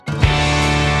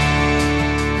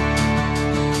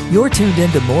You're tuned in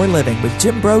to More Living with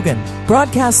Jim Brogan,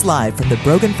 broadcast live from the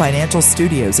Brogan Financial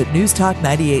Studios at News Talk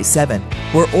 98.7,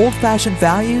 where old-fashioned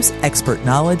values, expert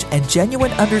knowledge, and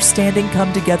genuine understanding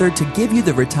come together to give you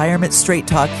the retirement straight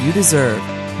talk you deserve.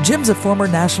 Jim's a former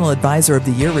National Advisor of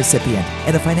the Year recipient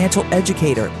and a financial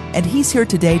educator, and he's here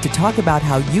today to talk about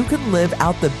how you can live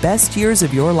out the best years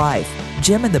of your life.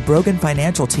 Jim and the Brogan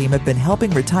Financial team have been helping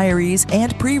retirees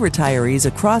and pre-retirees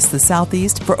across the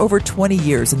Southeast for over 20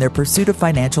 years in their pursuit of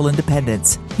financial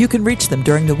independence. You can reach them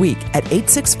during the week at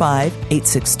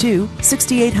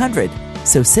 865-862-6800.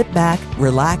 So sit back,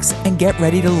 relax, and get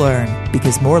ready to learn,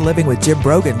 because More Living with Jim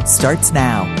Brogan starts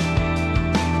now.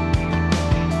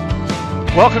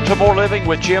 Welcome to More Living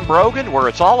with Jim Brogan, where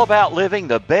it's all about living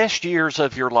the best years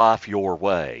of your life your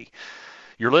way.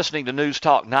 You're listening to News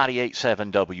Talk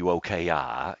 98.7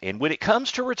 WOKI, and when it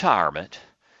comes to retirement,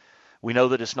 we know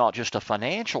that it's not just a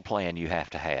financial plan you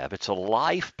have to have, it's a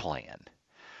life plan.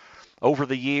 Over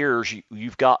the years,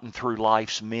 you've gotten through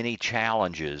life's many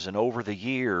challenges, and over the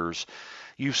years,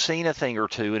 you've seen a thing or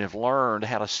two and have learned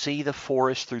how to see the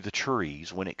forest through the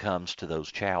trees when it comes to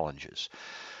those challenges.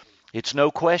 It's no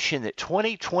question that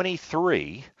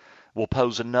 2023 will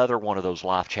pose another one of those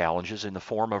life challenges in the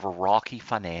form of a rocky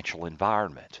financial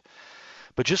environment.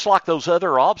 But just like those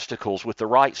other obstacles, with the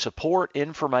right support,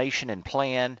 information, and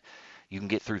plan, you can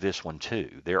get through this one too.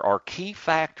 There are key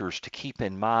factors to keep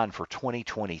in mind for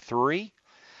 2023.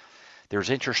 There's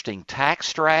interesting tax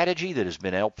strategy that has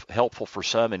been helpful for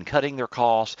some in cutting their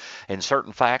costs, and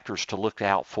certain factors to look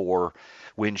out for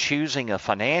when choosing a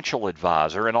financial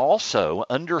advisor, and also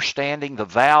understanding the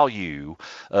value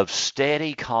of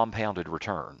steady compounded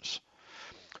returns.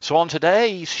 So on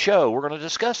today's show, we're going to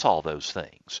discuss all those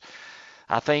things.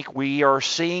 I think we are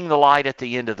seeing the light at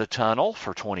the end of the tunnel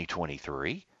for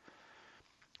 2023.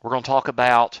 We're going to talk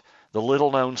about the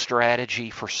little-known strategy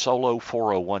for solo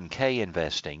 401k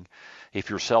investing. If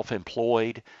you're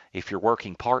self-employed, if you're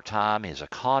working part-time as a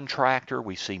contractor,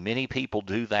 we see many people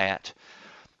do that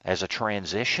as a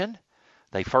transition.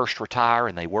 They first retire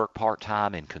and they work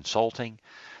part-time in consulting.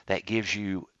 That gives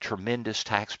you tremendous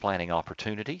tax planning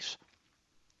opportunities.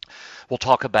 We'll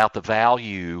talk about the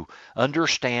value,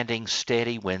 understanding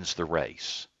steady wins the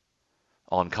race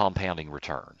on compounding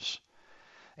returns,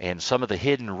 and some of the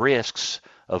hidden risks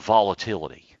of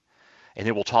volatility. And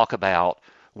then we'll talk about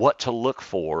what to look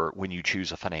for when you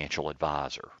choose a financial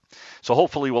advisor. So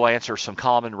hopefully we'll answer some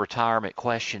common retirement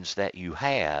questions that you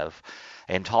have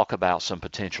and talk about some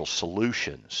potential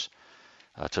solutions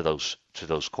to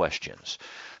those questions.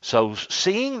 So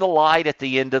seeing the light at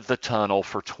the end of the tunnel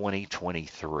for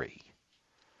 2023.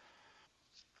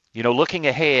 You know, looking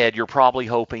ahead, you're probably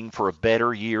hoping for a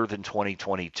better year than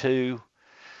 2022.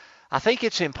 I think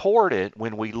it's important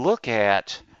when we look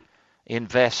at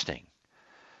investing,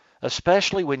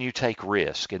 especially when you take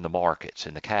risk in the markets,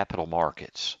 in the capital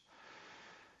markets.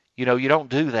 You know, you don't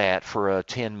do that for a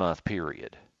 10-month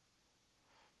period.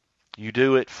 You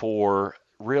do it for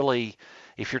really,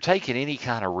 if you're taking any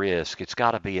kind of risk, it's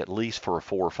got to be at least for a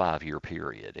 4 or 5 year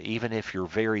period, even if you're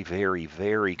very, very,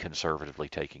 very conservatively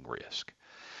taking risk.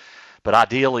 But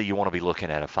ideally, you want to be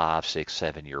looking at a 5, 6,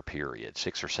 7 year period,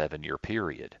 6 or 7 year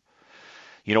period.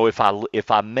 You know, if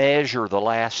I measure the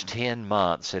last 10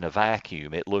 months in a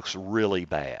vacuum, it looks really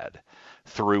bad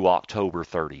through October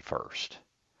 31st.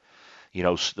 You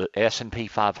know, the S&P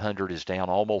 500 is down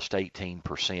almost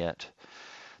 18%.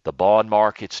 The bond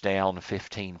market's down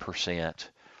 15%,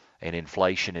 and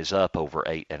inflation is up over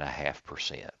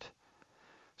 8.5%.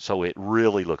 So it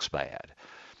really looks bad.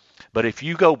 But if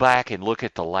you go back and look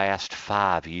at the last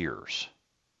 5 years,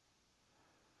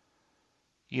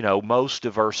 you know, most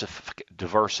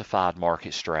diversified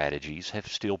market strategies have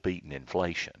still beaten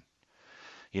inflation.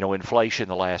 You know, inflation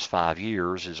the last 5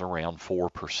 years is around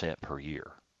 4% per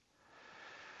year.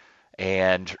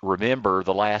 And remember,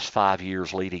 the last 5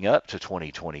 years leading up to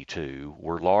 2022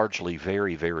 were largely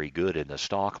very, very good in the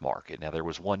stock market. Now, there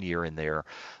was 1 year in there, I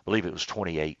believe it was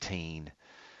 2018,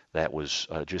 that was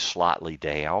just slightly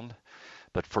down.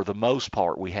 But for the most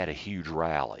part, we had a huge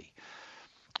rally.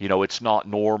 You know, it's not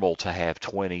normal to have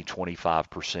 20,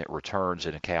 25% returns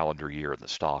in a calendar year in the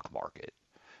stock market.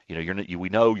 You know, we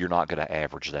know you're not going to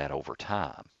average that over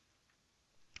time.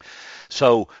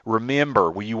 So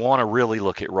remember, you want to really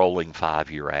look at rolling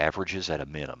 5-year averages at a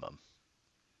minimum.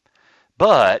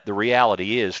 But the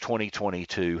reality is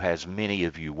 2022 has many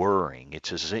of you worrying.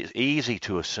 It's easy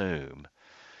to assume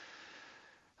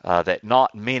that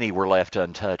not many were left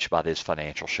untouched by this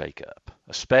financial shakeup,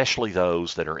 especially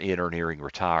those that are in or nearing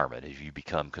retirement, as you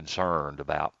become concerned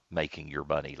about making your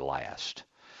money last.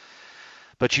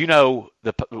 But you know,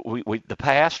 the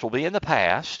past will be in the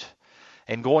past,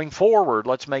 And going forward,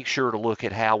 let's make sure to look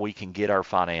at how we can get our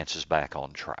finances back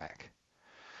on track.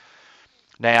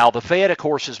 Now, the Fed, of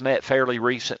course, has met fairly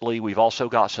recently. We've also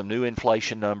got some new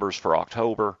inflation numbers for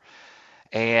October.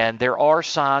 And there are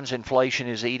signs inflation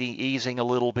is easing a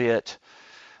little bit.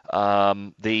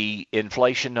 The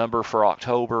inflation number for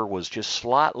October was just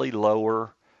slightly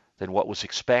lower than what was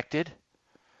expected.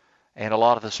 And a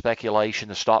lot of the speculation,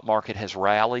 the stock market has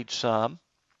rallied some.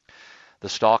 The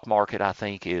stock market, I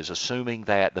think, is assuming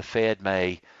that the Fed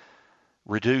may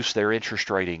reduce their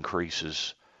interest rate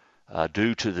increases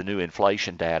due to the new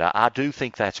inflation data. I do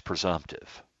think that's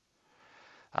presumptive.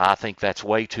 I think that's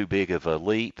way too big of a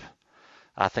leap.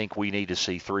 I think we need to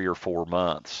see 3 or 4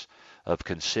 months of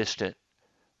consistent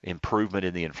improvement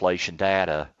in the inflation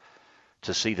data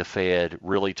to see the Fed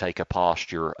really take a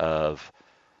posture of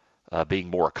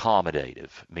being more accommodative,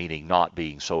 meaning not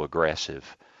being so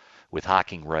aggressive with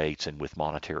hiking rates and with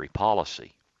monetary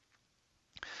policy.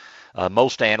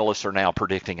 Most analysts are now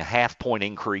predicting a half-point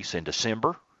increase in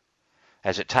December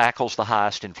as it tackles the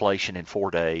highest inflation in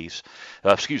 4 decades.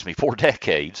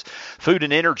 Food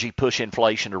and energy push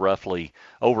inflation to roughly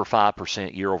over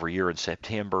 5% year over year in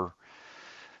September.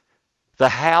 The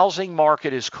housing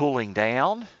market is cooling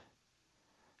down.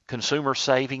 Consumer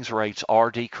savings rates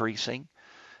are decreasing,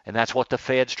 and that's what the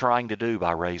Fed's trying to do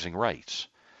by raising rates.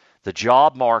 The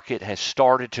job market has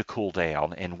started to cool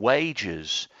down, and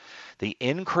wages, the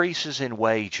increases in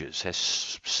wages has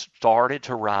started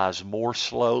to rise more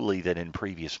slowly than in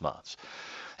previous months.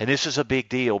 And this is a big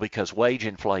deal because wage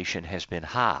inflation has been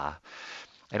high,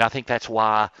 and I think that's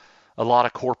why a lot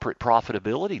of corporate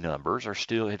profitability numbers have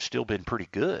still been pretty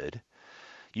good.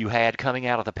 You had, coming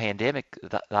out of the pandemic,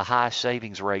 the highest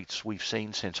savings rates we've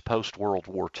seen since post-World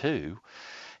War II,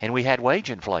 and we had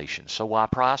wage inflation. So while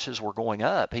prices were going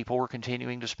up, people were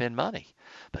continuing to spend money.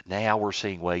 But now we're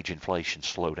seeing wage inflation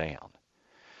slow down.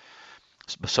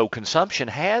 So consumption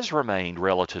has remained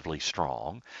relatively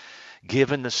strong,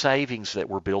 given the savings that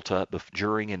were built up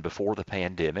during and before the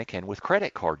pandemic and with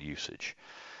credit card usage.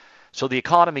 So the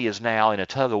economy is now in a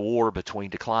tug of war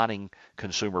between declining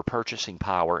consumer purchasing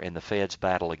power and the Fed's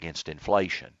battle against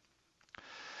inflation.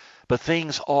 But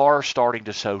things are starting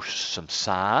to show some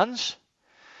signs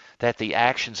that the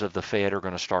actions of the Fed are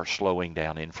going to start slowing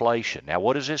down inflation. Now,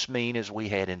 what does this mean as we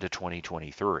head into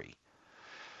 2023?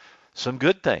 Some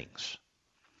good things.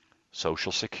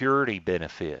 Social Security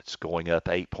benefits going up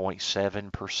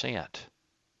 8.7%.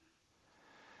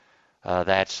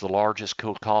 That's the largest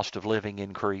cost of living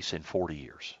increase in 40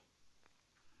 years.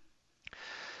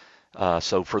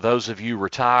 So for those of you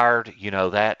retired, you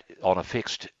know that on a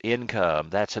fixed income,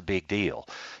 that's a big deal.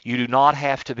 You do not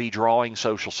have to be drawing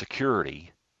Social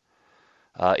Security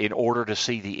in order to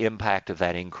see the impact of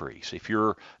that increase. If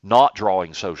you're not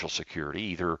drawing Social Security,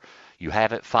 either you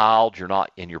haven't filed, you're not,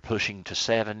 and you're pushing to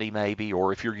 70 maybe,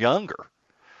 or if you're younger,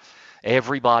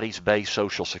 everybody's base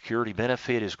Social Security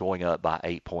benefit is going up by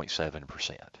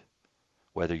 8.7%,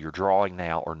 whether you're drawing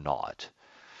now or not.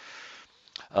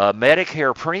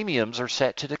 Medicare premiums are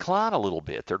set to decline a little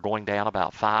bit. They're going down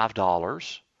about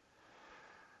 $5.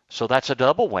 So that's a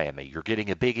double whammy. You're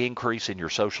getting a big increase in your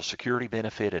Social Security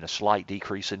benefit and a slight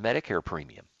decrease in Medicare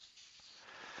premium.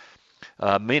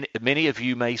 Many of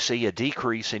you may see a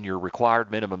decrease in your required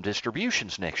minimum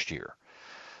distributions next year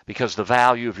because the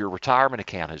value of your retirement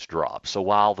account has dropped. So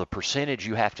while the percentage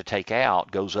you have to take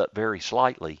out goes up very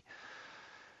slightly,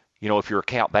 you know, if your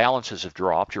account balances have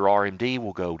dropped, your RMD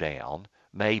will go down,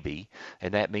 maybe,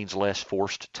 and that means less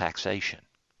forced taxation.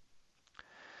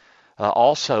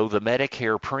 Also, the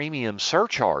Medicare premium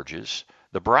surcharges,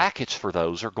 the brackets for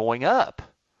those are going up.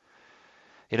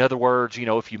 In other words, you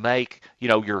know, if you make, you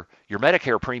know, your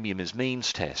Medicare premium is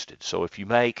means tested. So if you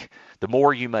make, the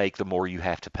more you make, the more you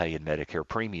have to pay in Medicare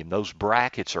premium. Those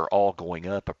brackets are all going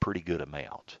up a pretty good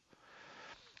amount.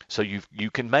 So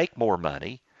you can make more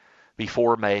money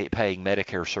before paying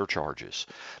Medicare surcharges.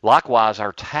 Likewise,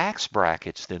 our tax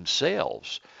brackets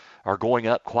themselves are going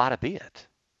up quite a bit.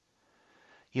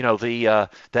 You know, the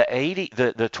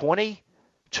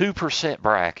 22%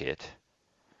 bracket,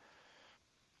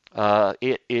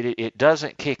 it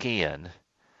doesn't kick in.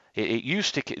 It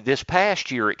used to, this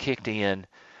past year it kicked in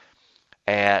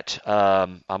at,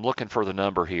 I'm looking for the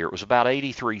number here, it was about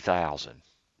 83,000.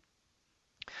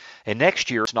 And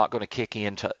next year it's not going to kick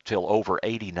in till over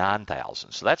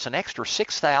 89,000. So that's an extra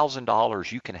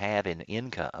 $6,000 you can have in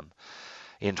income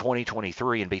in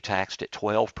 2023 and be taxed at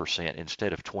 12%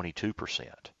 instead of 22%.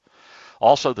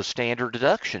 Also, the standard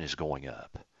deduction is going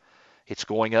up. It's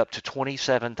going up to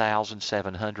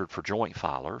 $27,700 for joint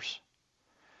filers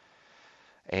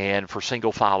And for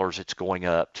single filers, it's going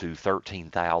up to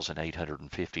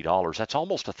 $13,850. That's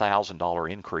almost a $1,000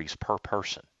 increase per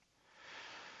person.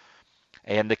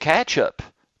 And the catch-up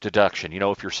deduction,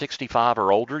 if you're 65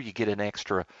 or older, you get an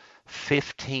extra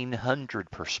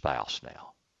 $1,500 per spouse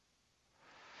now.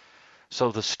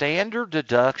 So the standard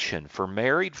deduction for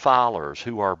married filers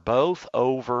who are both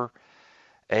over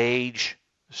age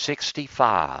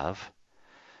 65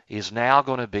 is now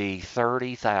going to be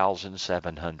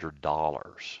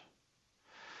 $30,700.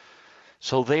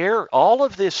 So all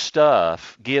of this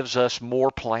stuff gives us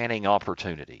more planning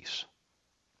opportunities.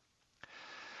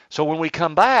 So when we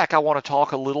come back, I want to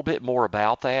talk a little bit more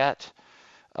about that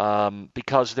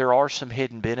because there are some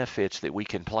hidden benefits that we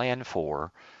can plan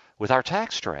for with our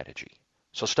tax strategy.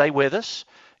 So stay with us.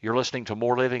 You're listening to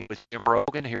More Living with Jim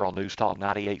Brogan here on News Talk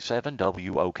 98.7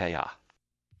 WOKI.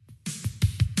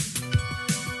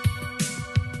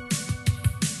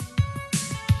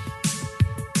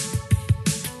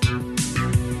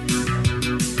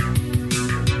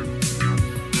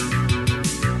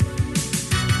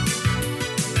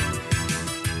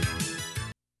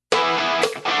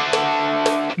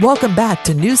 Welcome back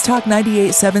to News Talk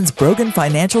 98.7's Brogan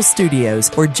Financial Studios,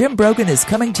 where Jim Brogan is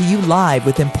coming to you live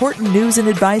with important news and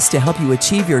advice to help you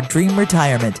achieve your dream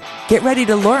retirement. Get ready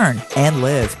to learn and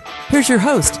live. Here's your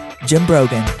host, Jim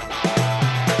Brogan.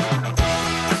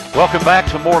 Welcome back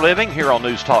to More Living here on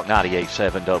News Talk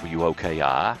 98.7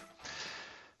 WOKI.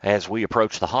 As we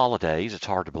approach the holidays, it's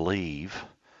hard to believe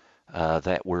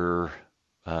that we're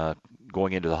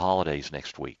going into the holidays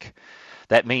next week.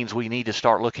 That means we need to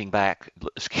start looking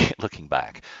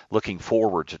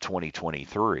forward to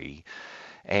 2023.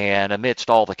 And amidst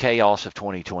all the chaos of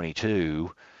 2022,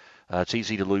 it's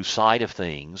easy to lose sight of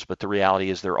things, but the reality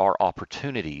is there are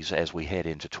opportunities as we head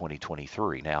into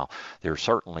 2023. Now, there are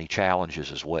certainly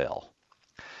challenges as well.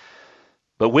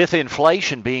 But with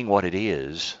inflation being what it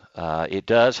is, it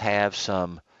does have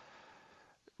some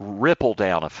ripple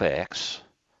down effects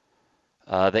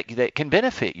that can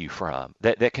benefit you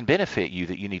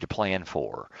that you need to plan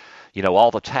for. All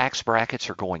the tax brackets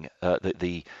are going,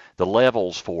 the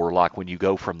levels for, like when you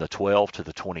go from the 12 to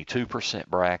the 22%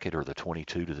 bracket or the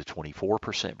 22 to the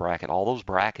 24% bracket, all those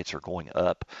brackets are going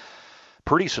up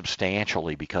pretty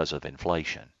substantially because of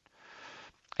inflation.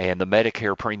 And the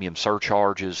Medicare premium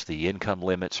surcharges, the income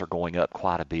limits are going up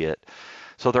quite a bit.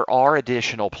 So there are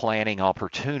additional planning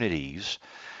opportunities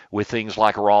with things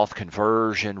like Roth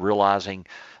conversion, realizing,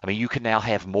 you can now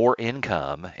have more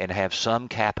income and have some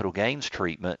capital gains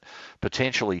treatment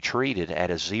potentially treated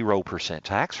at a 0%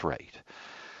 tax rate.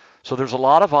 So there's a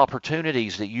lot of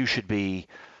opportunities that you should be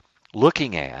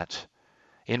looking at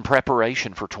in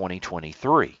preparation for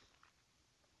 2023.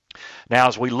 Now,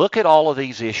 as we look at all of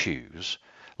these issues,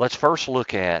 let's first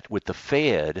look at, with the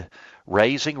Fed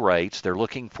raising rates, they're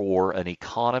looking for an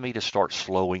economy to start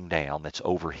slowing down that's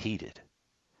overheated.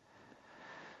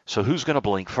 So who's going to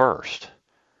blink first?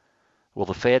 Will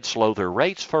the Fed slow their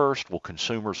rates first? Will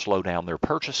consumers slow down their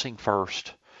purchasing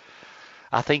first?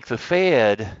 I think the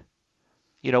Fed,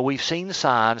 we've seen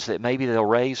signs that maybe they'll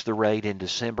raise the rate in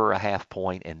December a half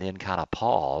point and then kind of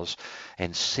pause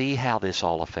and see how this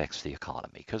all affects the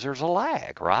economy, because there's a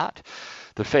lag, right?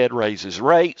 The Fed raises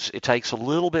rates. It takes a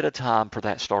little bit of time for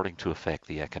that starting to affect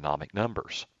the economic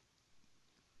numbers.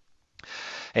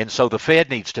 And so the Fed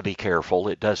needs to be careful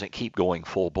it doesn't keep going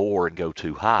full bore and go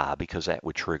too high, because that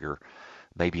would trigger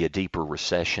maybe a deeper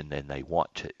recession than they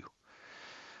want to.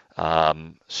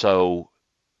 So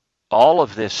all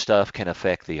of this stuff can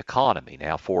affect the economy.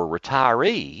 Now, for a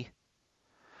retiree,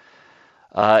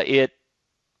 it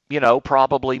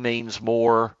probably means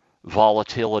more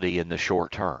volatility in the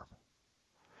short term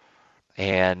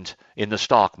and in the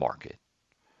stock market,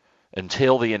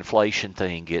 until the inflation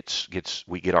thing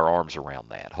we get our arms around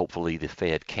that. Hopefully the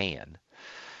Fed can.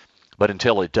 But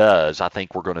until it does, I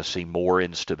think we're going to see more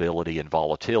instability and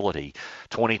volatility.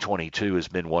 2022 has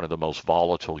been one of the most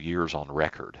volatile years on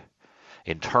record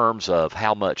in terms of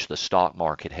how much the stock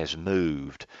market has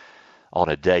moved on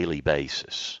a daily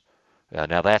basis.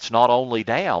 Now that's not only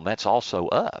down, that's also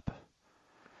up.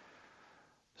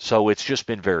 So it's just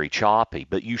been very choppy,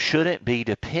 but you shouldn't be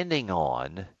depending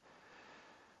on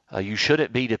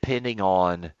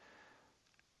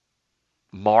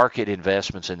market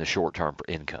investments in the short-term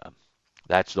income.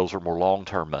 Those are more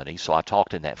long-term money. So I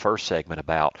talked in that first segment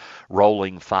about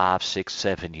rolling 5, 6,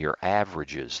 7-year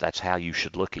averages. That's how you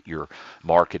should look at your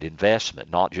market investment,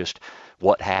 not just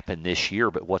what happened this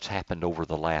year, but what's happened over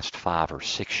the last 5 or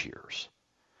 6 years.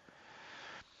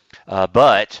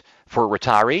 But for a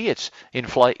retiree,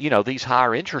 these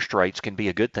higher interest rates can be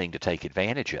a good thing to take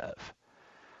advantage of.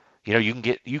 You can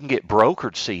get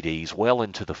brokered CDs well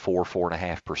into the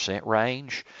 4.5%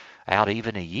 range out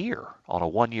even a year on a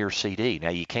 1-year CD. Now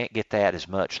you can't get that as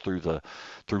much through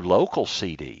local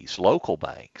CDs, local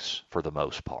banks for the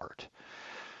most part.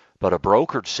 But a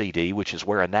brokered CD, which is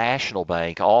where a national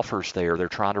bank offers they're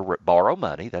trying to borrow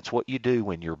money. That's what you do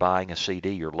when you're buying a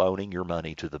CD. You're loaning your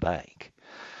money to the bank.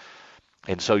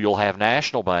 And so you'll have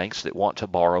national banks that want to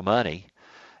borrow money,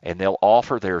 and they'll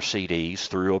offer their CDs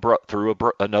through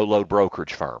a no-load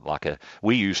brokerage firm,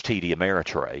 we use TD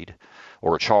Ameritrade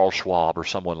or a Charles Schwab or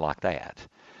someone like that.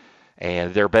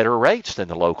 And they're better rates than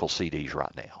the local CDs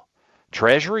right now.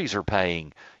 Treasuries are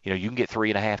paying, you can get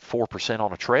 3.5%, 4%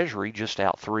 on a treasury just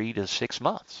out 3 to 6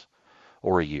 months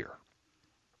or a year.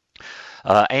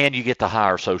 And you get the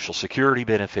higher Social Security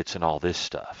benefits and all this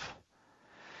stuff.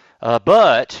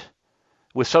 But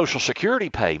with Social Security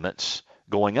payments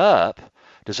going up,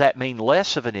 does that mean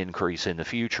less of an increase in the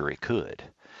future? It could.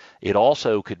 It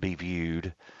also could be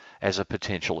viewed as a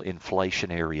potential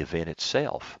inflationary event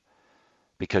itself.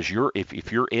 Because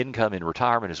if your income in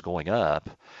retirement is going up,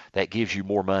 that gives you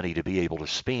more money to be able to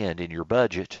spend in your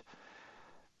budget,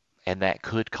 and that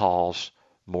could cause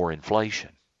more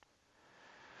inflation.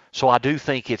 So I do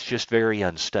think it's just very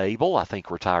unstable. I think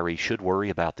retirees should worry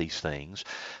about these things.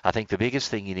 I think the biggest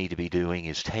thing you need to be doing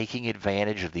is taking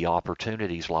advantage of the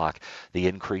opportunities like the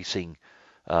increasing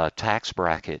tax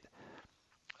bracket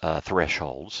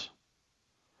thresholds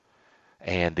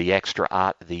and the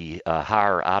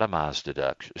higher itemized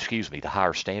deduction, the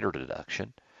higher standard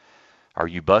deduction. Are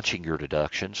you bunching your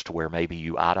deductions to where maybe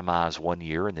you itemize 1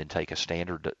 year and then take a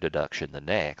standard deduction the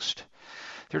next?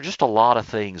 There are just a lot of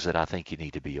things that I think you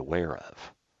need to be aware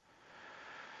of.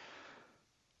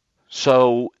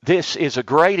 So this is a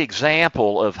great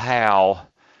example of how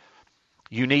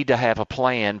you need to have a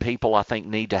plan. People, I think,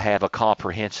 need to have a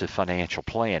comprehensive financial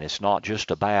plan. It's not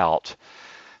just about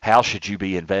how should you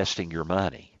be investing your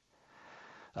money.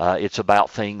 It's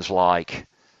about things like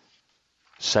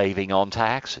saving on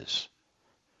taxes,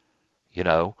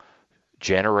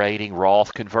 generating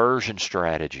Roth conversion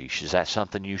strategies. Is that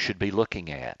something you should be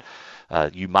looking at?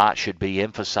 You should be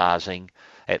emphasizing,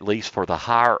 at least for the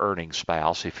higher earning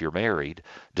spouse, if you're married,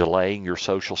 delaying your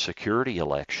Social Security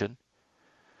election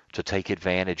to take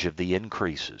advantage of the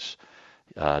increases.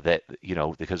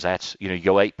 Because that's, you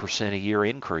go 8% a year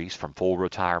increase from full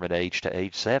retirement age to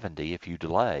age 70 if you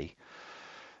delay.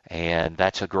 And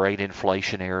that's a great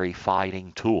inflationary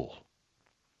fighting tool.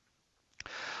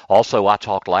 Also, I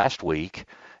talked last week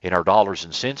in our Dollars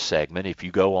and Cents segment. If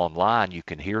you go online, you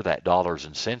can hear that Dollars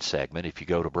and Cents segment. If you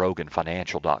go to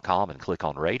broganfinancial.com and click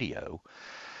on radio,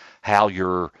 how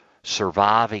your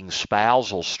surviving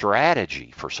spousal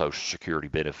strategy for Social Security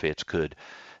benefits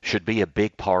should be a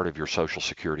big part of your Social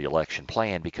Security election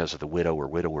plan because of the widow or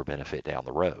widower benefit down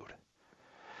the road.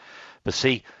 But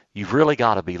see, you've really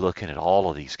got to be looking at all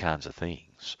of these kinds of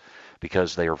things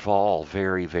because they are all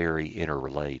very, very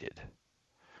interrelated.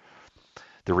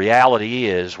 The reality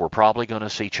is we're probably going to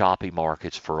see choppy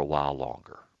markets for a while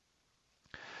longer.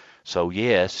 So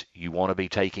yes, you want to be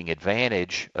taking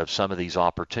advantage of some of these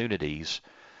opportunities,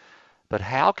 but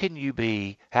how can you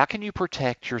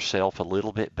protect yourself a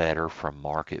little bit better from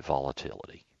market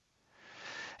volatility?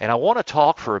 And I want to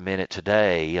talk for a minute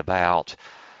today about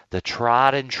the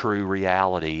tried and true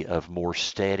reality of more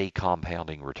steady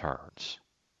compounding returns.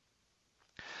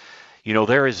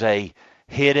 There is a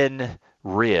hidden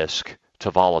risk to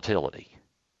volatility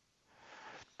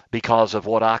because of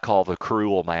what I call the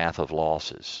cruel math of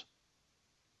losses.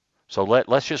 So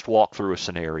let's just walk through a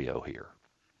scenario here.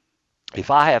 If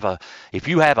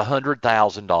you have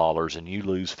 $100,000 and you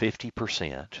lose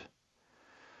 50%,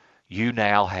 you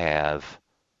now have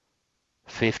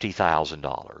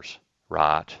 $50,000,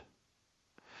 right?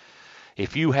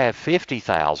 If you have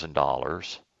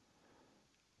 $50,000,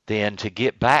 then to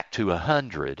get back to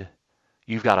 100,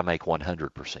 you've got to make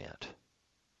 100%.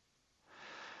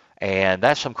 And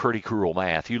that's some pretty cruel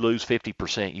math. You lose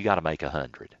 50%, you got to make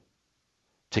 100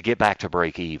 to get back to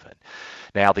break even.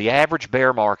 Now, the average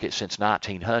bear market since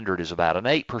 1900 is about an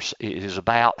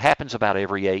 8%. Happens about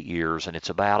every 8 years, and it's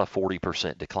about a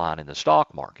 40% decline in the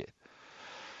stock market.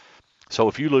 So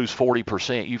if you lose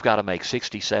 40%, you've got to make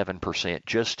 67%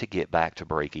 just to get back to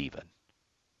break even.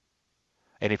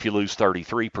 And if you lose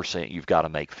 33%, you've got to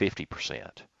make 50%.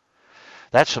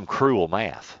 That's some cruel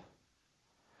math.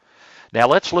 Now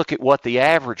let's look at what the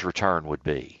average return would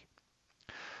be.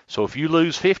 So if you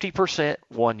lose 50%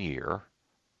 1 year,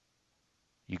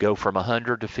 you go from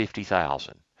 100 to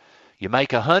 50,000. You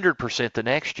make 100% the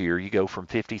next year, you go from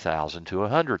 50,000 to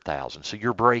 100,000. So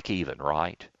you're break even,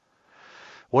 right?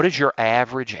 What is your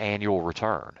average annual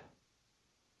return?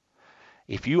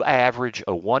 If you average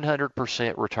a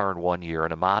 100% return one year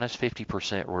and a minus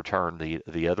 50% return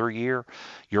the other year,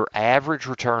 your average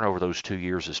return over those 2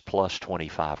 years is plus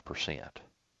 25%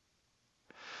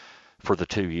 for the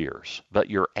 2 years. But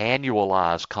your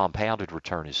annualized compounded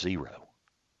return is zero.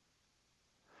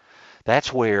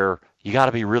 That's where you got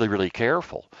to be really, really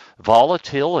careful.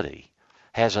 Volatility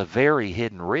has a very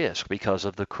hidden risk because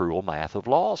of the cruel math of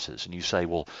losses. And you say,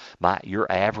 well, your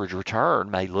average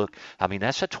return may look,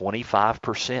 that's a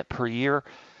 25% per year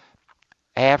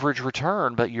average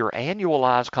return, but your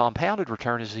annualized compounded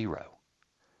return is zero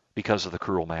because of the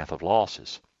cruel math of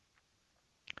losses.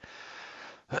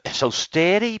 So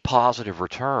steady positive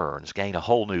returns gain a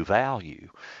whole new value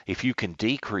if you can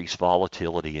decrease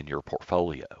volatility in your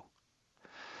portfolio.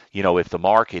 If the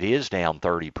market is down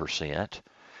 30%,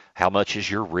 how much is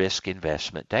your risk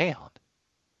investment down?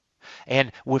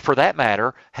 And for that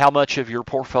matter, how much of your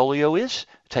portfolio is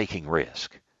taking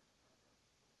risk?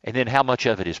 And then how much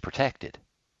of it is protected?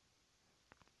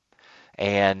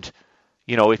 And,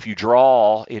 if you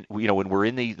draw, when we're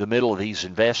in the middle of these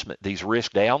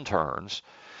risk downturns,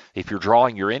 if you're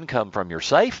drawing your income from your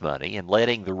safe money and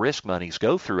letting the risk monies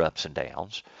go through ups and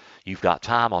downs, you've got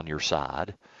time on your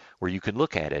side where you can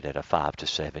look at it at a 5 to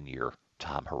 7 year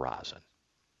time horizon.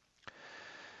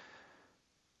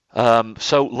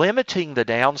 So limiting the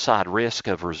downside risk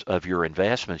of your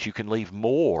investments, you can leave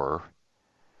more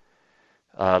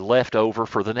left over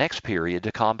for the next period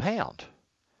to compound.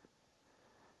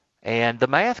 And the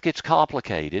math gets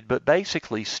complicated, but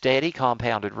basically steady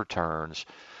compounded returns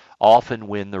often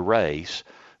win the race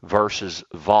versus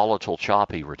volatile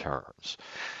choppy returns.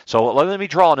 So let me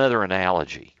draw another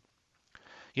analogy.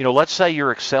 Let's say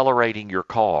you're accelerating your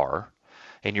car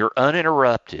and you're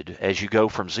uninterrupted as you go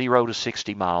from 0 to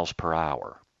 60 miles per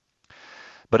hour.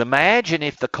 But imagine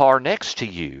if the car next to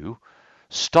you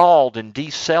stalled and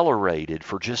decelerated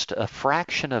for just a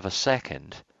fraction of a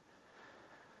second,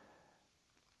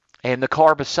 and the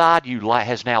car beside you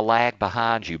has now lagged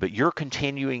behind you, but you're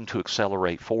continuing to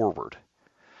accelerate forward.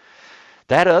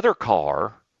 That other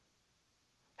car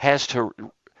has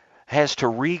to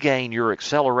regain your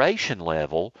acceleration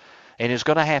level and is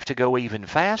going to have to go even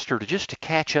faster to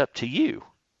catch up to you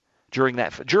during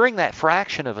that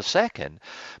fraction of a second.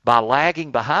 By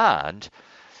lagging behind,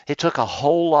 it took a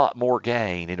whole lot more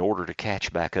gain in order to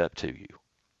catch back up to you.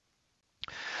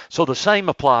 So the same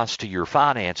applies to your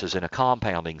finances in a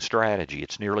compounding strategy.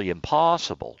 It's nearly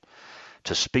impossible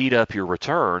to speed up your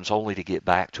returns only to get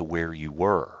back to where you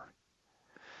were.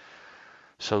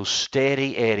 So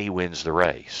steady Eddie wins the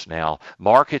race. Now,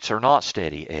 markets are not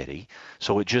steady Eddie,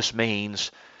 so it just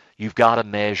means you've got to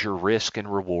measure risk and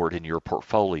reward in your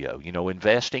portfolio.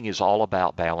 Investing is all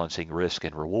about balancing risk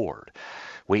and reward.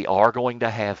 We are going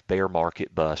to have bear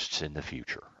market busts in the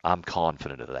future. I'm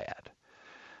confident of that.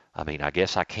 I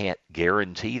guess I can't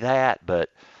guarantee that, but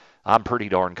I'm pretty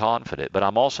darn confident. But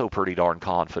I'm also pretty darn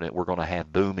confident we're going to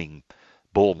have booming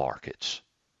bull markets.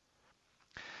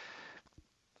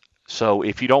 So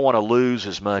if you don't want to lose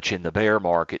as much in the bear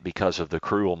market because of the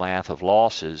cruel math of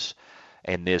losses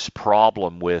and this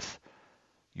problem with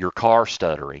your car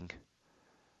stuttering,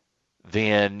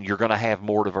 then you're going to have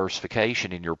more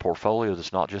diversification in your portfolio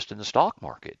that's not just in the stock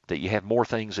market, that you have more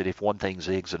things that if one thing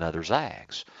zigs, another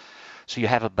zags. So you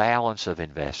have a balance of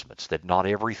investments, that not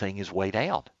everything is way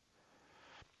down.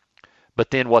 But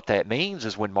then what that means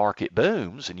is when market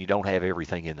booms and you don't have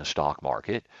everything in the stock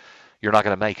market, you're not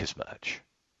going to make as much.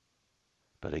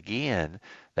 But again,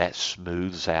 that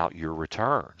smooths out your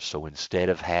returns. So instead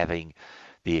of having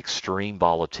the extreme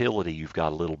volatility, you've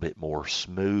got a little bit more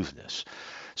smoothness.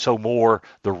 So more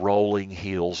the rolling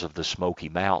hills of the Smoky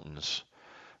Mountains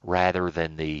rather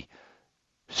than the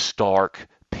stark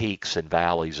peaks and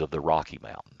valleys of the Rocky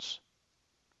Mountains.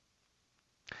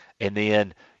 And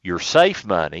then your safe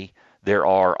money, there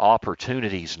are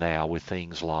opportunities now with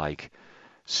things like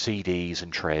CDs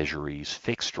and treasuries,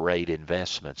 fixed rate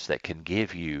investments that can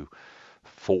give you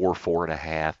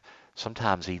 4.5,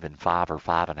 sometimes even 5 or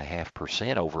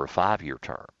 5.5% over a 5-year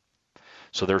term.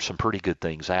 So there's some pretty good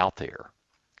things out there.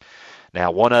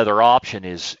 Now, one other option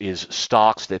is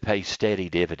stocks that pay steady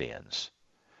dividends.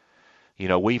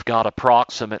 We've got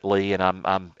approximately, and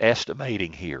I'm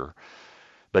estimating here,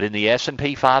 but in the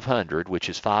S&P 500, which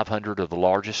is 500 of the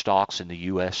largest stocks in the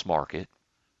U.S. market,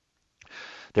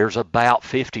 there's about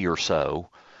 50 or so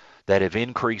that have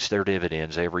increased their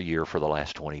dividends every year for the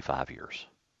last 25 years.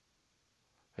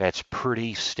 That's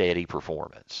pretty steady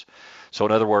performance. So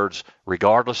in other words,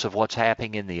 regardless of what's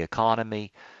happening in the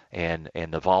economy and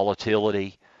the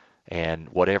volatility and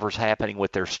whatever's happening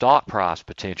with their stock price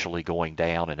potentially going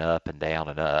down and up and down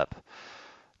and up,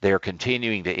 they're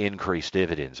continuing to increase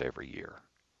dividends every year.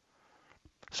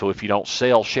 So if you don't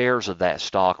sell shares of that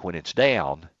stock when it's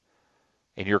down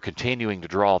and you're continuing to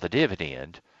draw the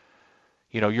dividend,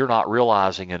 you're not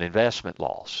realizing an investment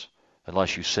loss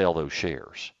unless you sell those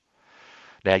shares.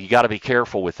 Now, you got to be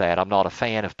careful with that. I'm not a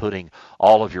fan of putting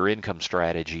all of your income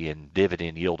strategy in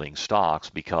dividend yielding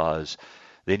stocks, because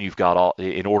then you've got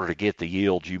in order to get the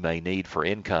yield you may need for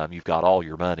income, you've got all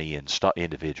your money in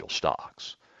individual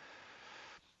stocks,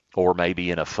 or maybe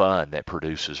in a fund that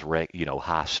produces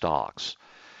high stocks.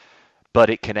 But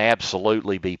it can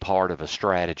absolutely be part of a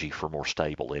strategy for more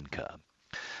stable income.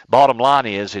 Bottom line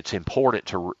is, it's important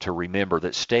to remember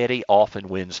that steady often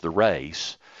wins the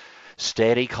race.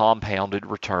 Steady compounded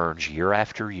returns year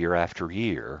after year after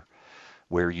year,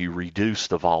 where you reduce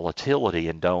the volatility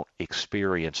and don't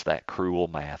experience that cruel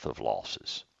math of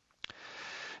losses.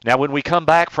 Now, when we come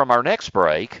back from our next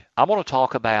break, I want to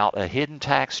talk about a hidden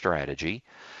tax strategy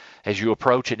as you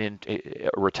approach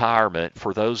retirement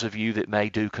for those of you that may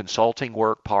do consulting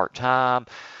work part-time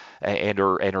and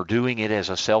are doing it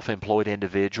as a self-employed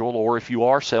individual, or if you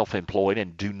are self-employed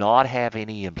and do not have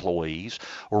any employees,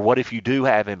 or what if you do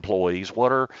have employees, I'm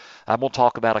going to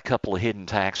talk about a couple of hidden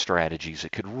tax strategies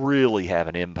that could really have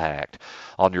an impact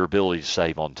on your ability to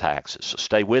save on taxes. So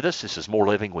stay with us. This is More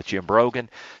Living with Jim Brogan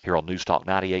here on News Talk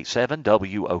 98.7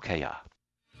 WOKI.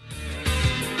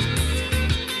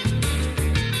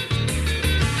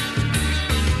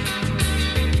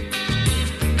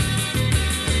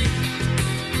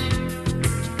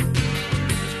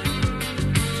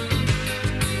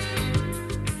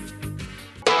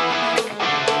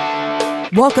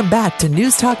 Welcome back to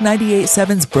News Talk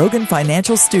 98.7's Brogan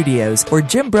Financial Studios, where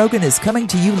Jim Brogan is coming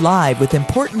to you live with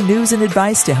important news and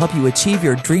advice to help you achieve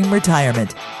your dream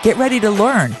retirement. Get ready to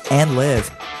learn and live.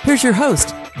 Here's your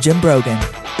host, Jim Brogan.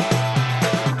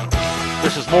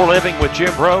 This is More Living with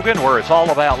Jim Brogan, where it's all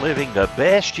about living the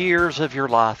best years of your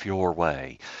life your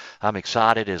way. I'm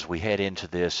excited as we head into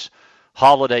this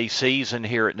holiday season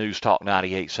here at News Talk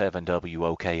 98.7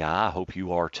 WOKI. I hope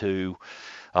you are too.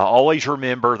 Always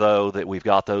remember, though, that we've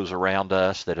got those around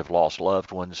us that have lost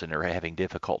loved ones and are having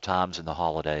difficult times in the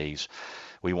holidays.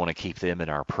 We want to keep them in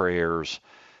our prayers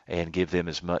and give them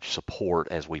as much support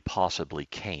as we possibly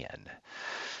can.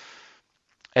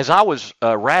 As I was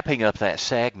wrapping up that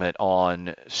segment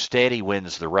on steady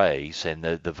wins the race and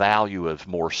the value of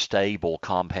more stable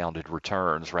compounded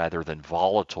returns rather than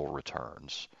volatile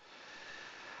returns,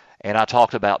 and I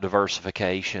talked about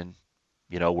diversification,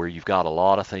 where you've got a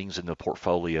lot of things in the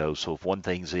portfolio, so if one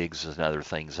thing zigs, another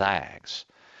thing zags.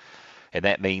 And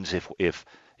that means if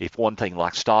one thing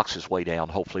like stocks is way down,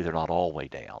 hopefully they're not all way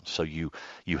down. So you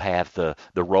have the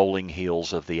rolling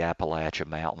hills of the Appalachian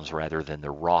Mountains rather than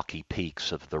the rocky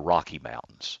peaks of the Rocky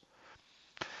Mountains.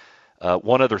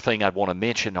 One other thing I'd want to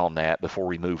mention on that before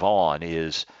we move on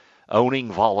is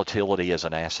owning volatility as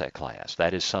an asset class.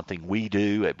 That is something we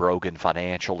do at Brogan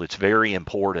Financial. It's very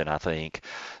important, I think,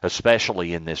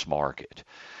 especially in this market.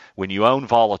 When you own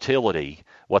volatility,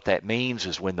 what that means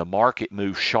is when the market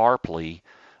moves sharply,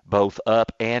 both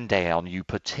up and down, you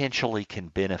potentially can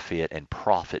benefit and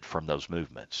profit from those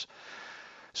movements.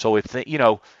 So if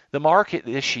the market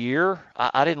this year,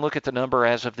 I didn't look at the number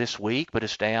as of this week, but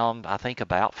it's down, I think,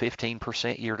 about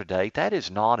 15% year to date. That is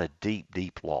not a deep,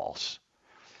 deep loss.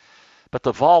 But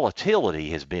the volatility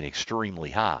has been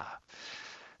extremely high.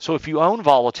 So if you own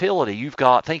volatility,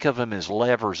 think of them as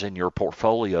levers in your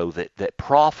portfolio that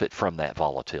profit from that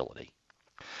volatility.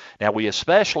 Now, we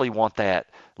especially want that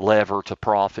lever to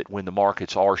profit when the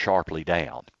markets are sharply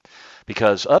down,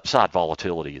 because upside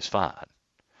volatility is fine.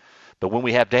 But when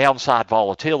we have downside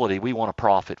volatility, we want to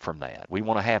profit from that. We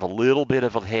want to have a little bit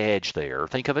of a hedge there.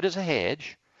 Think of it as a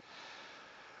hedge.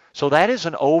 So that is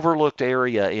an overlooked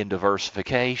area in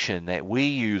diversification that we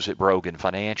use at Brogan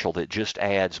Financial that just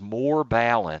adds more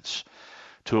balance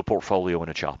to a portfolio in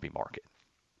a choppy market.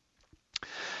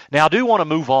 Now, I do want to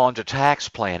move on to tax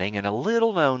planning and a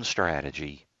little-known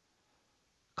strategy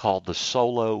called the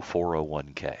solo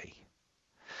 401k.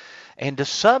 And to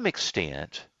some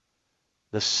extent,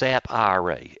 the SEP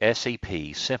IRA,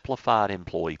 SEP, Simplified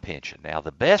Employee Pension. Now,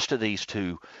 the best of these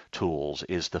two tools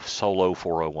is the solo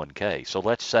 401k. So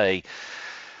let's say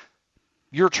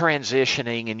you're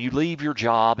transitioning and you leave your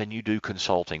job and you do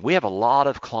consulting. We have a lot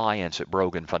of clients at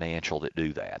Brogan Financial that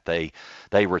do that.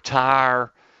 They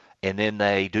retire and then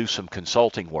they do some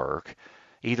consulting work,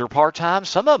 either part-time,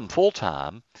 some of them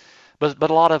full-time,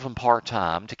 but a lot of them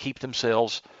part-time to keep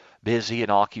themselves busy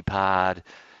and occupied,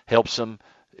 helps them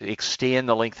extend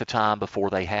the length of time before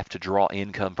they have to draw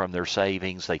income from their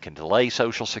savings. They can delay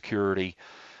Social Security.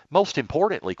 Most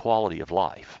importantly, quality of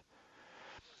life.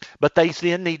 But they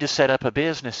then need to set up a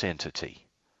business entity.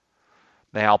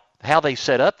 Now, how they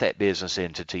set up that business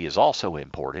entity is also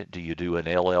important. Do you do an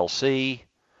LLC,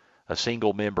 a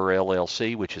single member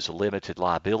LLC, which is a limited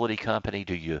liability company?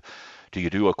 Do you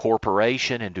do a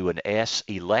corporation and do an S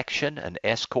election, an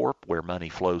S corp, where money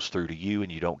flows through to you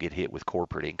and you don't get hit with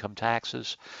corporate income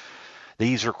taxes?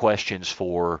 These are questions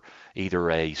for either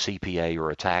a CPA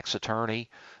or a tax attorney.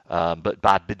 But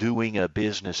by doing a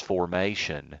business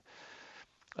formation,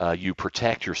 you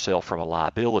protect yourself from a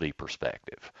liability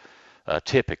perspective,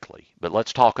 typically. But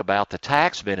let's talk about the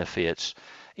tax benefits,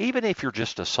 even if you're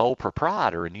just a sole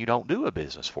proprietor and you don't do a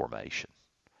business formation.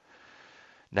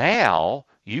 Now,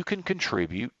 you can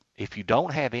contribute, if you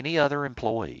don't have any other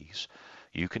employees,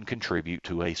 you can contribute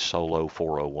to a solo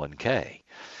 401k.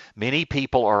 Many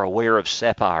people are aware of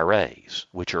SEP IRAs,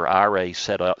 which are IRAs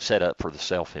set up for the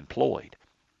self-employed.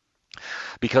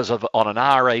 Because on an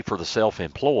IRA for the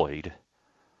self-employed,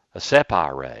 a SEP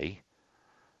IRA,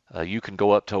 you can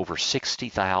go up to over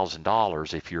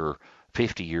 $60,000 if you're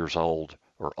 50 years old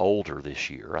or older this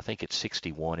year. I think it's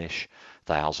 $61-ish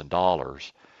thousand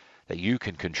that you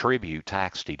can contribute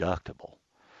tax deductible.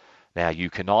 Now, you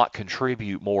cannot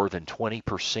contribute more than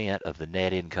 20% of the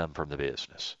net income from the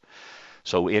business.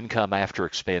 So income after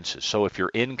expenses. So if your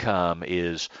income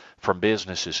is from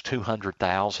business is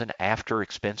 $200,000 after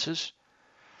expenses,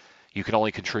 you can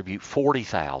only contribute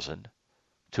 $40,000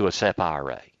 to a SEP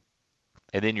IRA.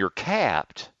 And then you're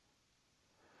capped.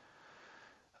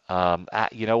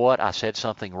 You know what? I said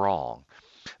something wrong.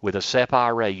 With a SEP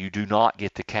IRA, you do not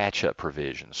get the catch-up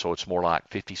provision. So it's more like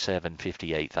 $57,000,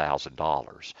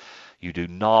 $58,000. You do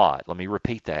not, let me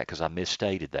repeat that because I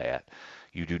misstated that.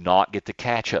 You do not get the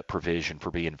catch-up provision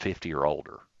for being 50 or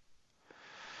older.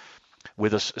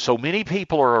 So many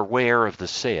people are aware of the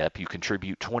SEP. You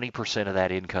contribute 20% of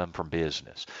that income from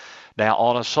business. Now,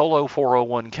 on a solo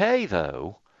 401k,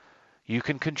 though, you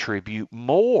can contribute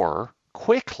more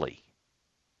quickly.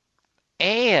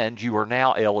 And you are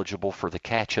now eligible for the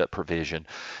catch-up provision,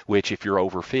 which if you're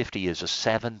over 50 is a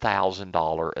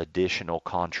 $7,000 additional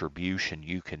contribution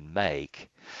you can make.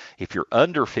 If you're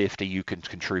under 50, you can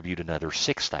contribute another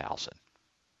 $6,000.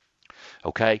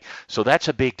 Okay, so that's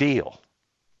a big deal.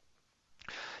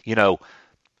 You know,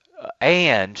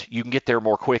 and you can get there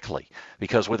more quickly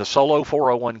because with a solo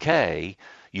 401k,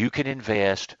 you can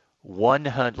invest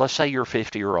 100. Let's say you're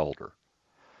 50 or older,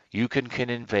 you can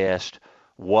invest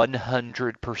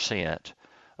 100%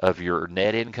 of your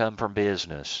net income from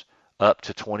business up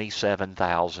to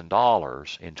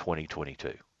 $27,000 in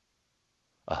 2022.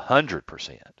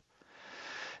 100%.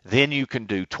 Then you can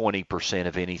do 20%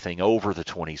 of anything over the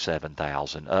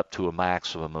 $27,000 up to a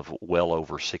maximum of well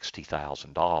over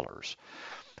 $60,000.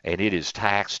 And it is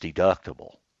tax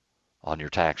deductible on your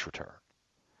tax return.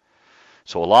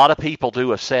 So a lot of people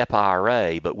do a SEP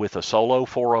IRA, but with a solo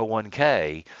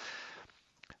 401k,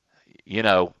 you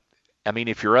know, I mean,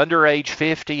 if you're under age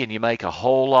 50 and you make a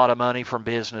whole lot of money from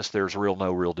business, there's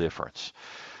no real difference.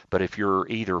 But if you're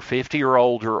either 50 or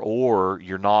older or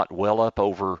you're not well up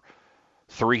over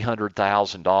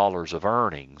 $300,000 of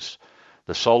earnings,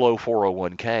 the solo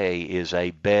 401k is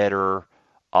a better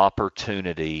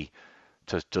opportunity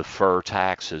to defer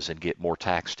taxes and get more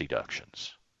tax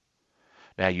deductions.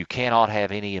 Now, you cannot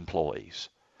have any employees.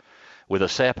 With a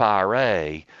SEP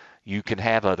IRA, you can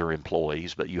have other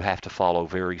employees, but you have to follow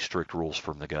very strict rules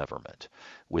from the government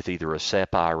with either a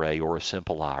SEP IRA or a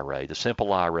simple IRA. The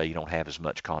simple IRA, you don't have as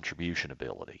much contribution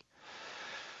ability.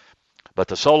 But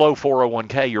the solo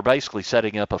 401k, you're basically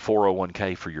setting up a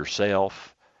 401k for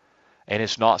yourself, and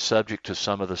it's not subject to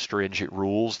some of the stringent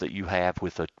rules that you have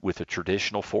with a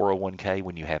traditional 401k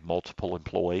when you have multiple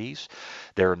employees.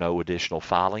 There are no additional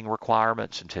filing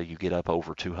requirements until you get up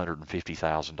over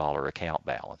 $250,000 account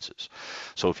balances.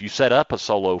 So if you set up a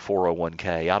solo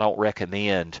 401k, I don't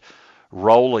recommend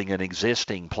rolling an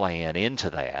existing plan into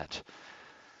that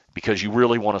because you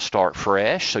really want to start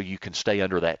fresh so you can stay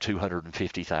under that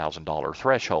 $250,000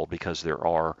 threshold because there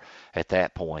are, at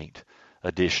that point,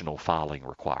 additional filing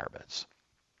requirements.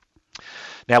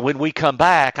 Now, when we come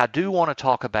back, I do want to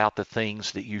talk about the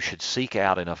things that you should seek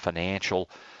out in a financial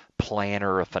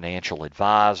planner, a financial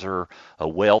advisor, a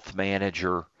wealth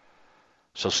manager.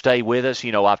 So stay with us.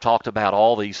 You know, I've talked about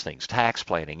all these things: tax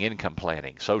planning, income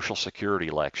planning, Social Security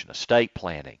election, estate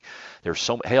planning. There's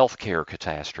some healthcare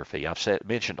catastrophe. I've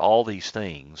mentioned all these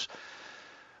things.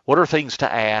 What are things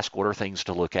to ask? What are things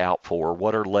to look out for?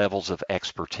 What are levels of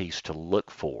expertise to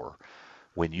look for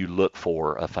when you look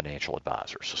for a financial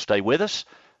advisor? So stay with us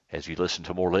as you listen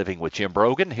to More Living with Jim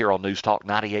Brogan here on News Talk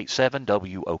 98.7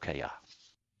 WOKI.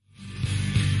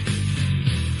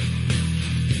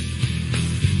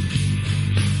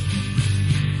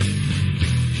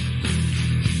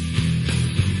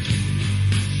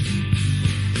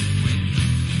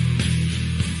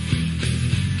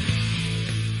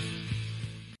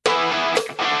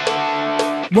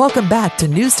 Welcome back to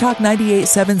News Talk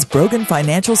 98.7's Brogan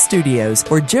Financial Studios,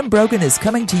 where Jim Brogan is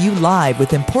coming to you live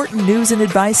with important news and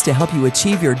advice to help you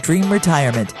achieve your dream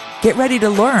retirement. Get ready to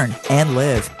learn and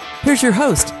live. Here's your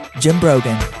host, Jim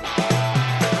Brogan.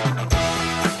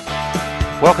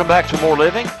 Welcome back to More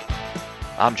Living.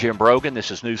 I'm Jim Brogan.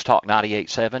 This is News Talk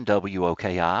 98.7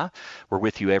 WOKI. We're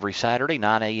with you every Saturday,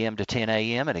 9 a.m. to 10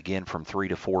 a.m., and again from 3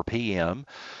 to 4 p.m.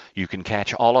 You can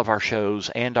catch all of our shows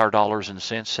and our Dollars and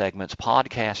Cents segments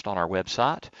podcast on our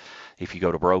website. If you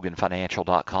go to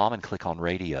broganfinancial.com and click on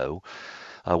radio,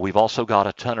 we've also got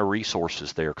a ton of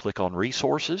resources there. Click on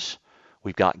resources.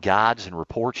 We've got guides and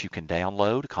reports you can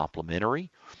download,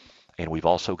 complimentary. And we've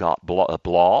also got a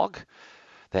blog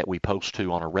that we post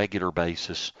to on a regular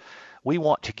basis. We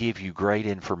want to give you great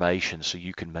information so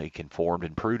you can make informed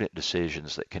and prudent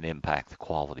decisions that can impact the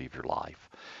quality of your life.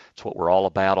 It's what we're all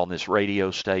about on this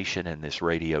radio station and this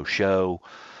radio show,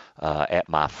 at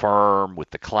my firm,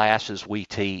 with the classes we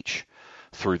teach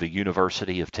through the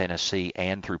University of Tennessee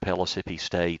and through Pellissippi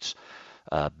State's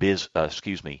adult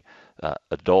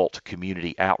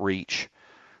community outreach.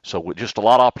 So with just a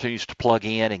lot of opportunities to plug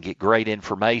in and get great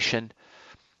information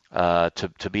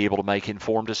to be able to make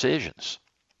informed decisions.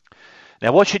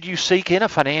 Now, what should you seek in a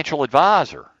financial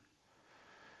advisor?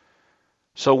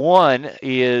 So one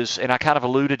is, and I kind of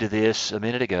alluded to this a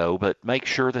minute ago, but make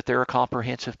sure that they're a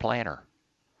comprehensive planner.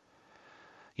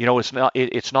 You know,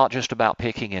 it's not just about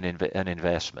picking an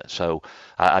investment. So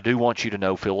I do want you to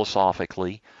know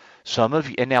philosophically, some of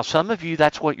you,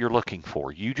 that's what you're looking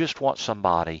for. You just want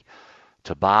somebody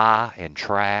to buy and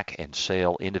track and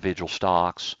sell individual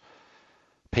stocks,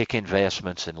 pick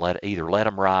investments, and either let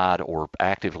them ride or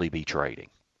actively be trading.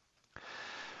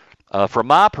 From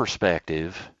my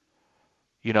perspective,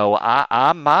 you know,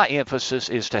 my emphasis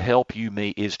is to help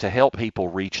people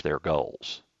reach their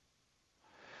goals.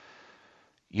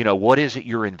 You know, what is it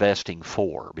you're investing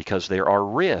for? Because there are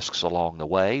risks along the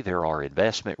way. There are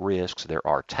investment risks. There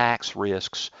are tax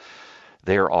risks.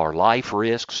 There are life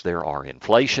risks. There are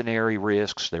inflationary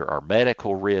risks. There are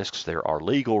medical risks. There are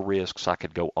legal risks. I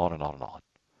could go on and on and on.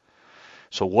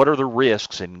 So what are the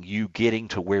risks in you getting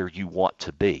to where you want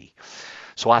to be?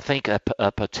 So I think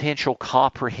a potential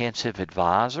comprehensive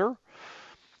advisor,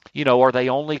 you know, are they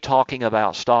only talking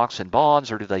about stocks and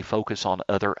bonds, or do they focus on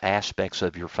other aspects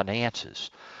of your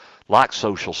finances, like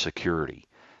Social Security,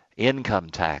 income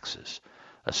taxes,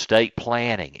 estate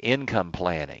planning, income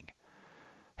planning,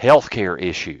 healthcare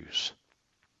issues?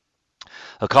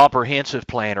 A comprehensive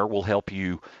planner will help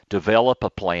you develop a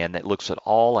plan that looks at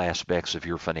all aspects of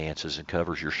your finances and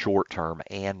covers your short-term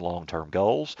and long-term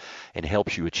goals and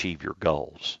helps you achieve your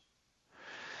goals.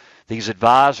 These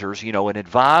advisors, you know, an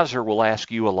advisor will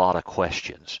ask you a lot of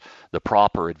questions, the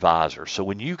proper advisor. So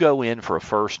when you go in for a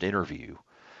first interview,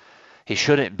 it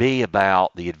shouldn't be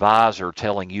about the advisor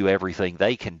telling you everything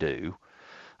they can do.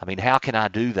 I mean, how can I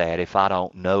do that if I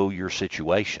don't know your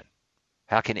situation?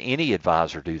 How can any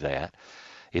advisor do that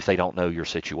if they don't know your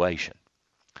situation?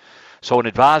 So an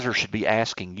advisor should be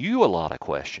asking you a lot of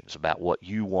questions about what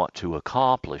you want to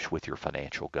accomplish with your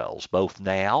financial goals, both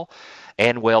now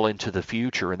and well into the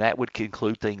future. And that would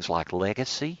include things like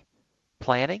legacy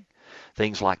planning,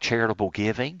 things like charitable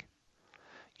giving,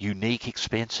 unique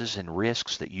expenses and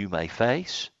risks that you may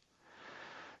face.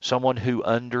 Someone who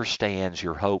understands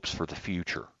your hopes for the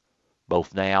future,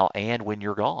 both now and when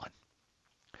you're gone.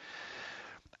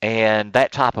 And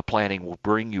that type of planning will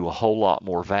bring you a whole lot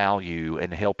more value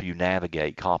and help you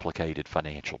navigate complicated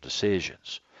financial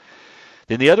decisions.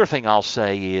 Then the other thing I'll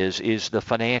say is the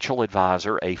financial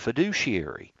advisor a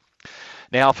fiduciary?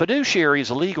 Now, a fiduciary is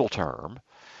a legal term,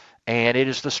 and it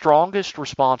is the strongest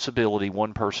responsibility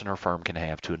one person or firm can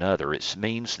have to another. It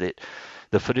means that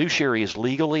the fiduciary is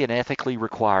legally and ethically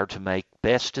required to make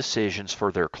best decisions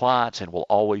for their clients and will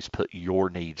always put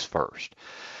your needs first.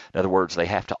 In other words, they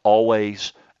have to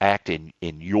always act in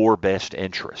your best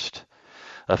interest.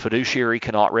 A fiduciary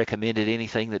cannot recommend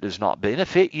anything that does not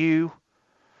benefit you.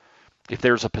 If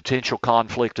there's a potential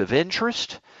conflict of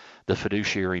interest, the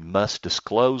fiduciary must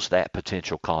disclose that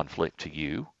potential conflict to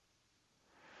you.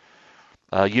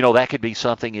 You know, that could be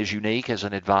something as unique as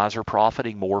an advisor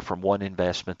profiting more from one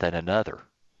investment than another.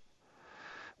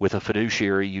 With a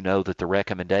fiduciary, you know that the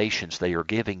recommendations they are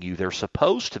giving you, they're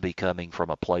supposed to be coming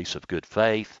from a place of good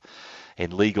faith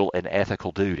and legal and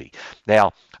ethical duty.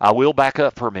 Now, I will back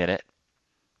up for a minute.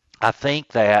 I think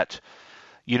that,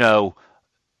 you know,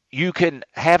 you can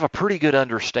have a pretty good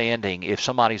understanding if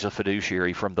somebody's a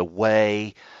fiduciary from the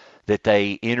way that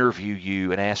they interview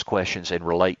you and ask questions and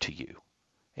relate to you.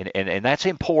 And that's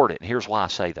important. Here's why I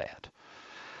say that.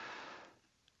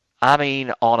 I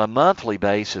mean, on a monthly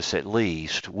basis at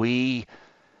least, we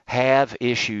have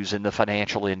issues in the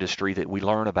financial industry that we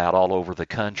learn about all over the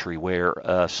country, where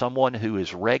someone who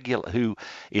is regulated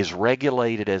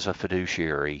as a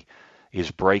fiduciary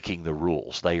is breaking the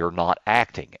rules. They are not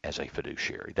acting as a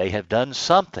fiduciary. They have done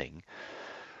something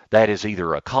that is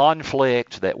either a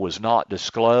conflict that was not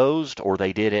disclosed, or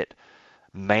they didn't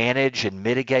manage and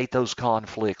mitigate those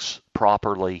conflicts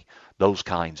properly, those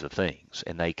kinds of things.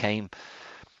 And they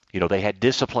had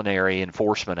disciplinary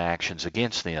enforcement actions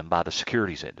against them by the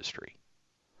securities industry.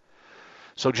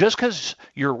 So just because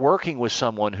you're working with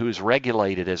someone who is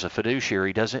regulated as a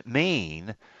fiduciary doesn't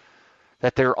mean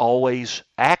that they're always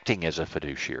acting as a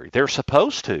fiduciary. They're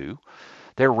supposed to.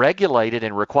 They're regulated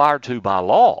and required to by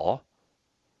law.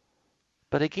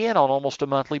 But again, on almost a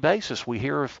monthly basis, we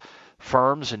hear of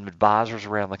firms and advisors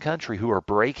around the country who are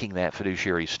breaking that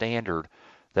fiduciary standard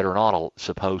that are not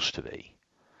supposed to be.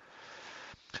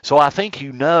 So I think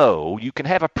you can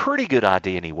have a pretty good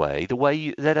idea anyway, the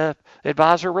way that an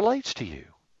advisor relates to you.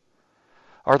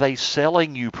 Are they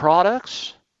selling you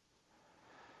products,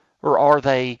 or are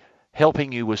they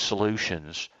helping you with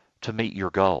solutions to meet your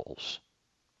goals?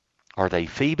 Are they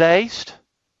fee-based,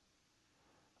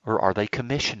 or are they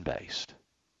commission-based?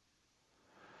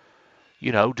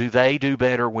 Do they do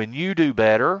better when you do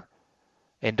better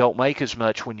and don't make as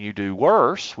much when you do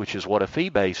worse, which is what a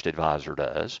fee-based advisor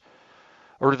does?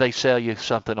 Or do they sell you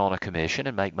something on a commission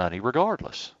and make money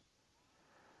regardless?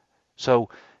 So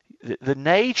the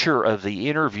nature of the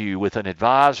interview with an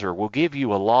advisor will give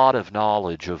you a lot of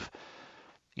knowledge of,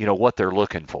 what they're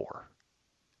looking for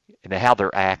and how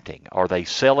they're acting. Are they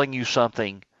selling you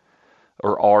something,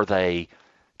 or are they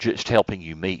just helping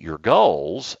you meet your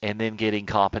goals and then getting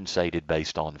compensated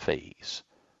based on fees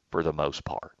for the most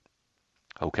part?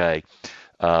 Okay.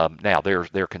 Now,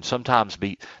 there can sometimes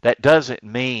be, that doesn't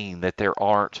mean that there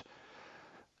aren't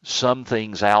some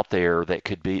things out there that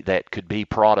could be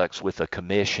products with a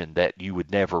commission that you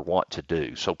would never want to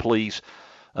do. So please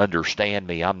understand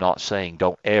me. I'm not saying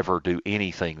don't ever do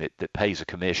anything that pays a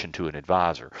commission to an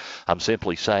advisor. I'm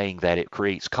simply saying that it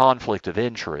creates conflict of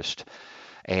interest,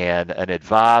 and an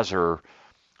advisor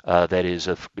that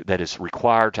is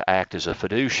required to act as a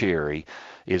fiduciary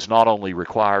is not only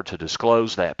required to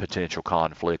disclose that potential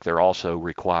conflict, they're also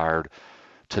required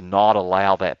to not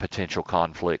allow that potential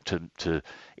conflict to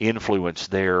influence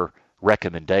their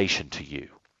recommendation to you.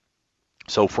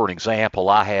 So for an example,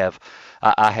 I have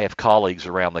colleagues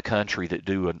around the country that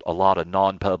do a lot of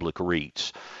non-public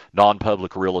REITs,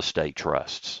 non-public real estate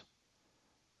trusts,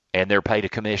 and they're paid a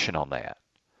commission on that.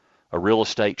 A real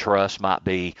estate trust might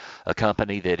be a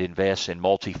company that invests in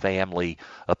multifamily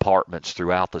apartments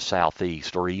throughout the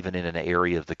Southeast, or even in an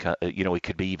area of it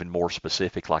could be even more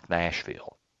specific like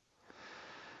Nashville.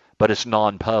 But it's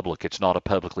non-public. It's not a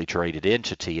publicly traded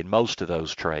entity, and most of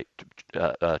those trade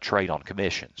on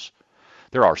commissions.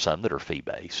 There are some that are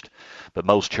fee-based, but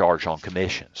most charge on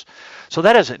commissions. So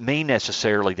that doesn't mean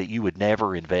necessarily that you would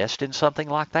never invest in something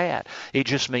like that. It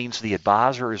just means the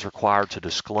advisor is required to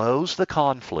disclose the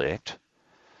conflict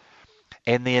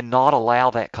and then not allow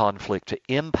that conflict to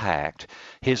impact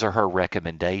his or her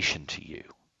recommendation to you.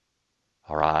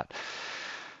 All right?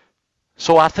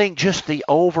 So I think just the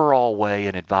overall way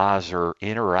an advisor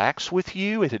interacts with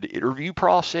you in an interview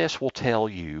process will tell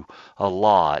you a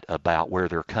lot about where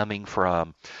they're coming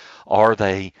from. Are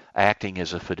they acting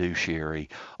as a fiduciary?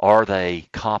 Are they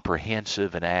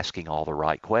comprehensive and asking all the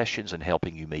right questions and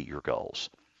helping you meet your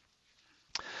goals?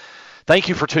 Thank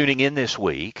you for tuning in this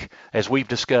week as we've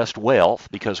discussed wealth,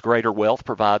 because greater wealth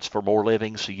provides for more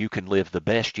living so you can live the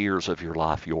best years of your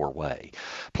life your way.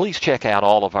 Please check out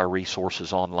all of our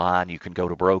resources online. You can go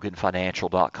to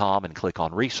broganfinancial.com and click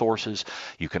on resources.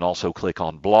 You can also click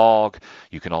on blog.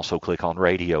 You can also click on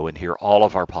radio and hear all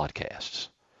of our podcasts.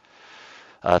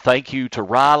 Thank you to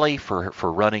Riley for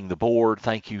running the board.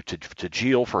 Thank you to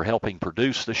Jill for helping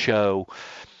produce the show.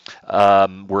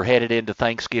 We're headed into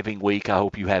Thanksgiving week. I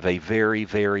hope you have a very,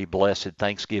 very blessed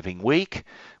Thanksgiving week.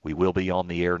 We will be on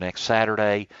the air next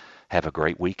Saturday. Have a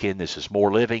great weekend. This is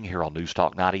More Living here on News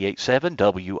Talk 98.7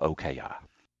 WOKI.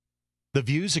 The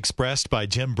views expressed by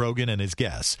Jim Brogan and his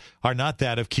guests are not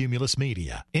that of Cumulus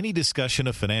Media. Any discussion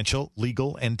of financial,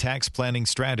 legal, and tax planning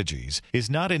strategies is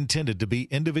not intended to be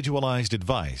individualized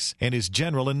advice and is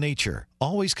general in nature.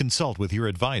 Always consult with your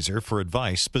advisor for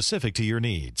advice specific to your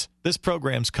needs. This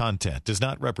program's content does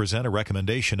not represent a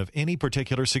recommendation of any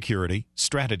particular security,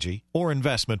 strategy, or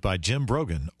investment by Jim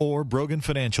Brogan or Brogan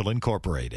Financial Incorporated.